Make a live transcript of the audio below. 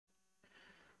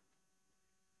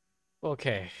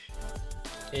Okay.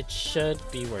 It should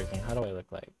be working. How do I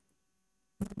look like?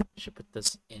 Should put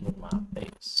this in my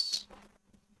face.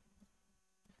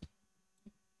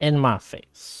 In my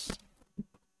face.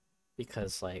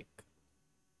 Because, like,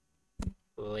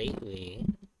 lately...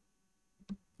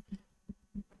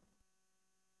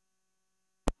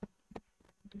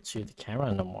 to the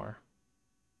camera no more.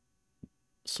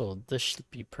 So this should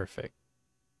be perfect.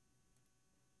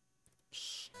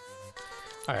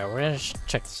 Alright, we're gonna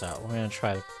check this out. We're gonna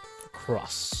try to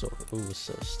crossover. Ooh, it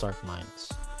says Stark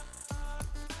Minds.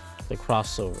 The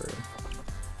crossover.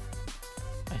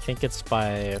 I think it's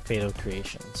by Fatal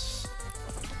Creations.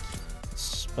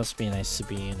 This must be nice to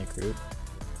be in a group.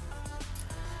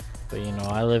 But you know,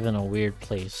 I live in a weird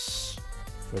place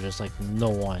where there's like no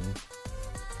one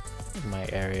in my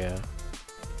area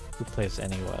who plays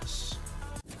NOS.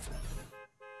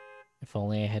 If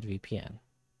only I had VPN.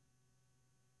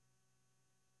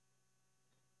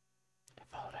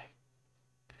 If only.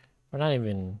 Or not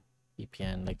even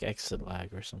VPN, like exit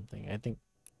lag or something. I think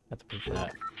I have to pay for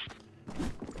that.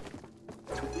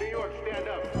 New York, stand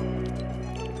up.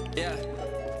 Yeah.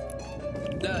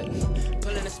 Look,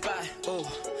 pull in the spot. Oh,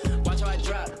 watch how I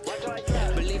drop.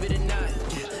 Believe it or not,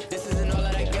 this isn't all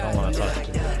that I got. I don't want to talk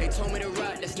to you. They told me to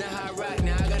rock, that's not how I rock.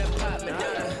 Now I gotta pop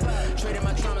Madonna. Trading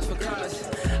my traumas for commas.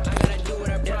 I gotta do what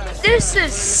I promise. This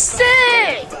is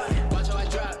sick! Watch how I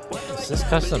drop. Is this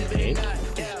custom made?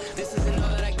 This isn't all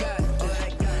that I got.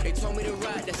 They told me to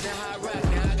rock, that's not how I rock.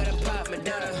 Now I gotta pop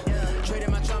Madonna.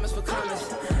 Trading my traumas for commas.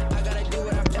 I gotta do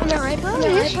what I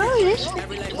promise.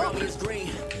 Every light around me is green.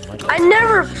 I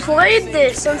never played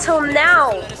this until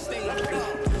now.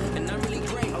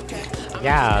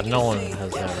 Yeah, no one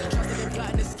has ever.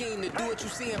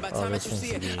 Oh, this seems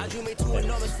to be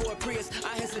fixed.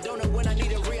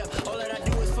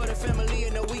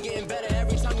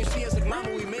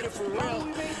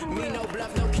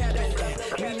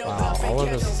 Wow, all of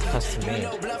this is custom made.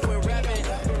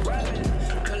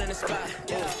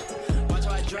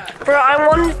 Bro, I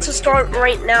wanted to start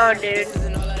right now, dude.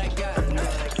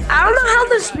 I don't know how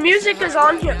this music is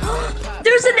on here.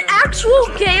 There's an actual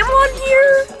game on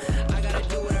here?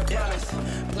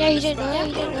 Yeah, you didn't know that?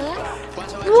 You didn't know that?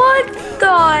 What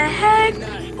the heck?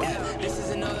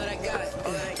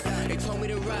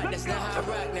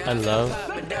 I love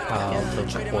how the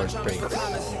board breaks.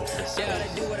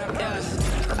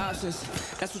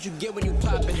 That's what you get when you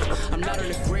pop it. I'm not on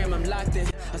the gram, I'm locked in.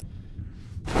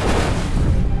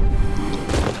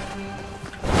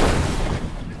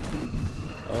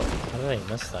 Oh, how did I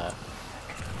miss that?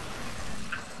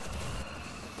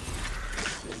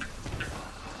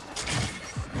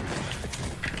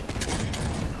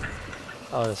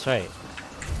 Oh, that's right.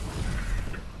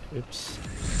 Oops.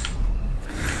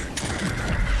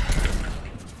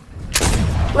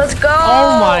 Let's go!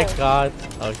 Oh my god!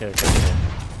 Okay, okay, okay.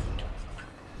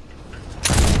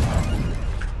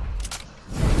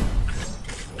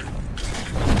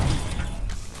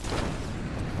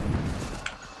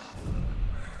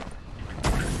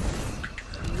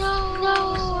 No.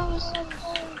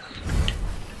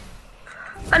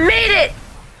 I made it!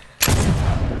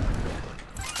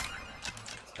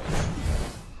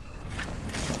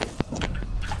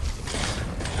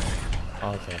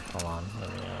 Okay, hold on. Let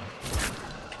me,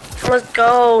 Let's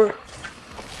go.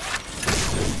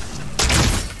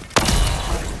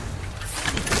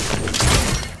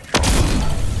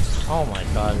 Oh my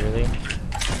god, really?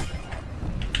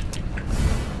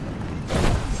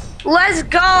 Let's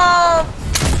go!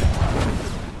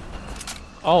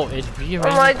 Oh, it rearranged.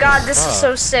 Oh my god, this is stuff.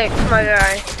 so sick, my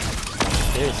guy.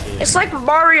 Seriously. It's like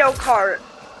Mario Kart.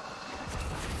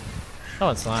 No,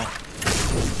 it's not.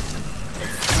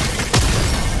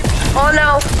 Oh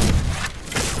no.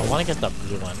 I want to get the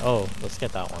blue one. Oh, let's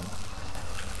get that one.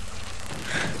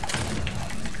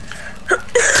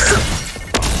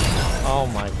 Oh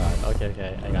my god. Okay,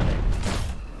 okay, I got it.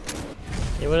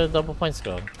 Hey, where did the double points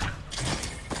go?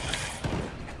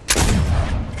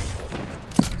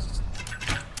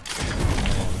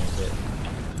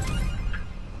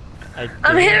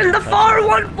 I'm hitting the far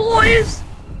one, boys!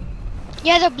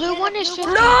 Yeah, the blue one is 50.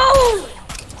 No!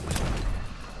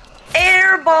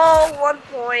 Air ball, 1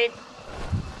 point.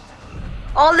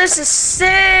 Oh, this is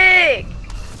sick!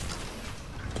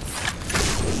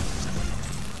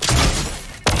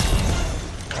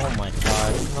 Oh my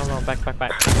god. No, no, back, back,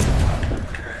 back.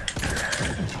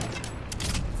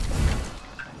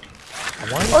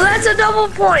 Oh, that's a double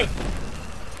point!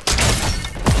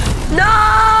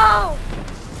 No!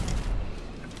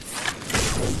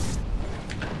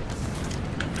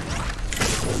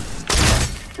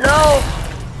 No!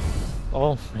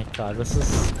 Oh my god, this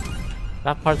is...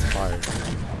 That part's hard.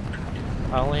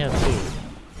 I only have 2.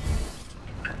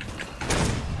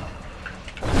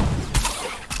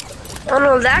 Oh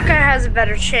no, that guy has a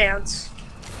better chance.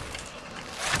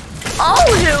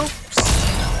 Oh, oops.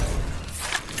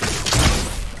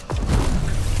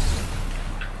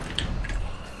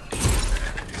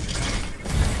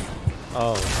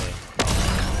 Oh, okay.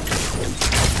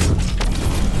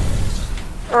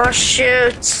 Oh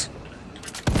shoot.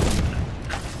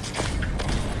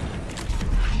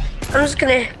 I'm just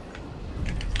gonna...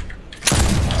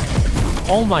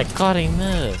 Oh my god, I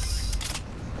missed.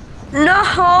 No,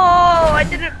 I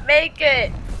didn't make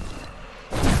it.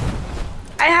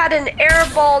 I had an air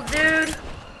ball, dude.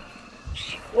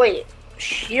 Wait,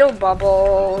 shield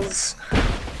bubbles.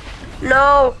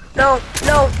 No, no,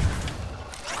 no.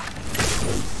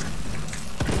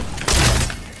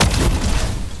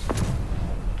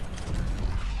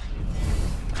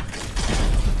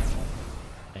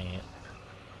 Dang it.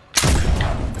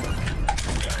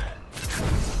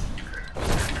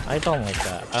 I don't like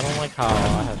that. I don't like how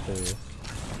I have to...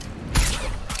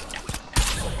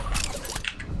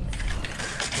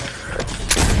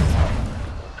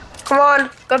 Come on,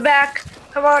 go back.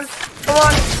 Come on, come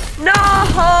on. No,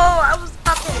 I was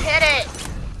about to hit it.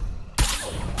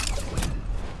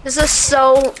 This is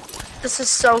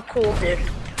so cool, dude.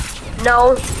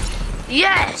 No.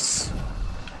 Yes.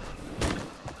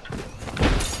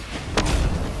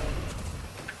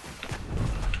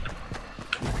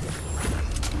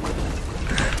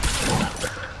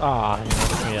 Ah, he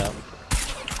messed me up.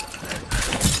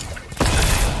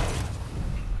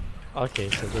 Okay,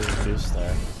 so there's a boost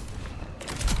there.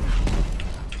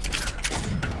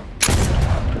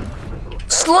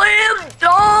 Slam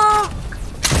dunk!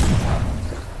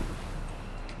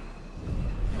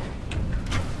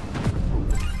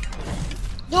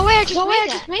 No way, I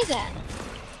just made that.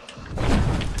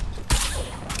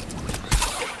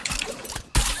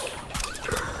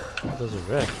 Those are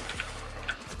red.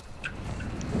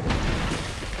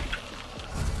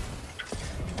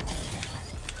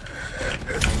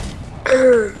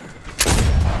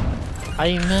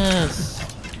 I missed.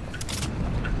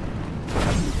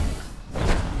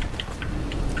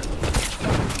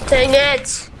 Dang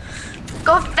it!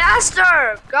 Go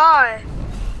faster! God!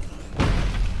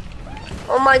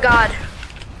 Oh my god.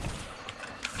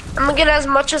 I'm gonna get as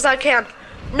much as I can.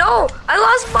 No! I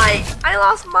lost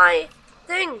my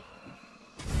thing.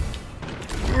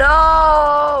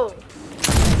 No!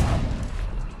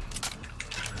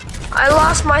 I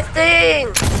lost my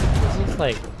thing. This is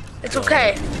like... It's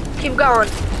okay. Keep going.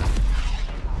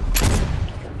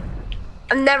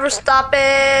 I'm never stopping.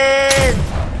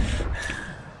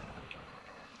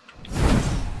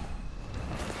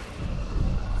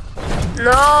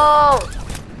 No!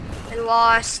 I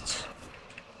lost.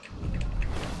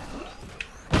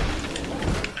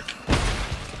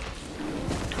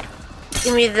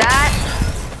 Give me that.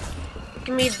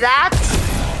 Give me that.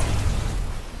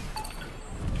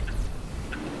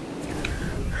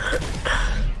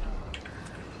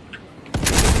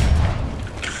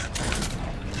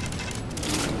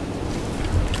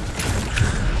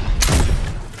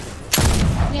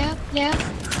 Yeah.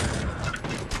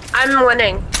 I'm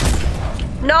winning.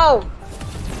 No!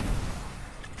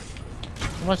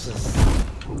 How much is...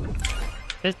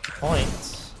 50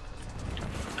 points.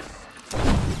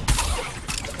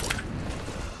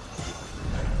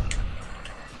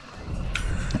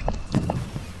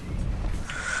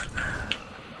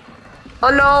 Oh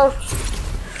no!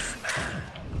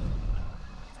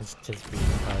 It's just being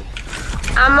hard.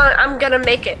 I'm gonna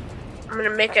make it. I'm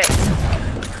gonna make it.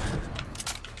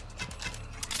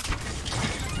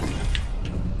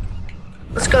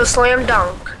 Let's go slam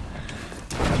dunk.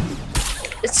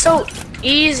 It's so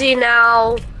easy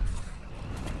now.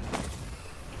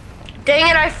 Dang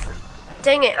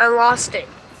it, I lost it.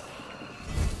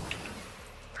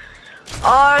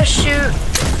 Oh shoot.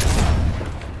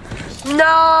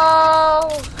 No.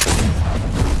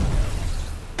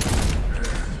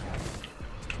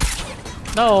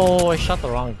 No, I shot the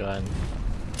wrong gun.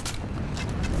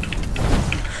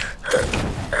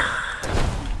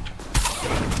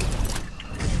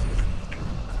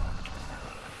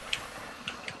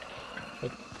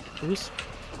 Like, who's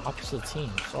opposite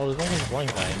teams? Oh, there's only one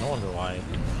guy. No wonder why.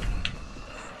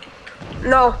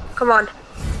 No, come on.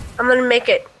 I'm gonna make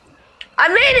it. I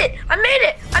made it! I made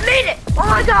it! I made it! Oh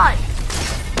my god!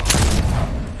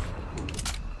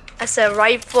 I said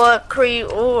right foot creep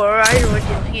or right with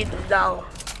your heater down.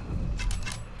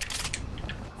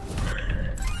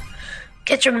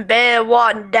 Kitchen bed,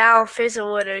 walking down,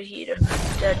 facing with a heater.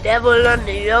 The devil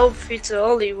under your feet's the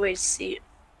only way to see it.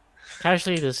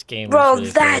 Actually, this game. Bro, is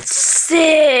really that's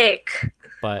sick!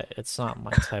 but it's not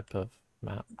my type of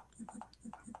map.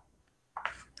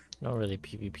 No really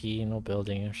PvP, no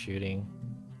building or shooting.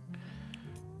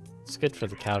 It's good for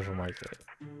the casual market.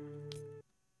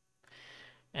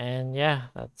 And yeah,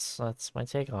 that's my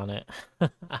take on it.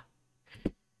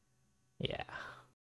 Yeah.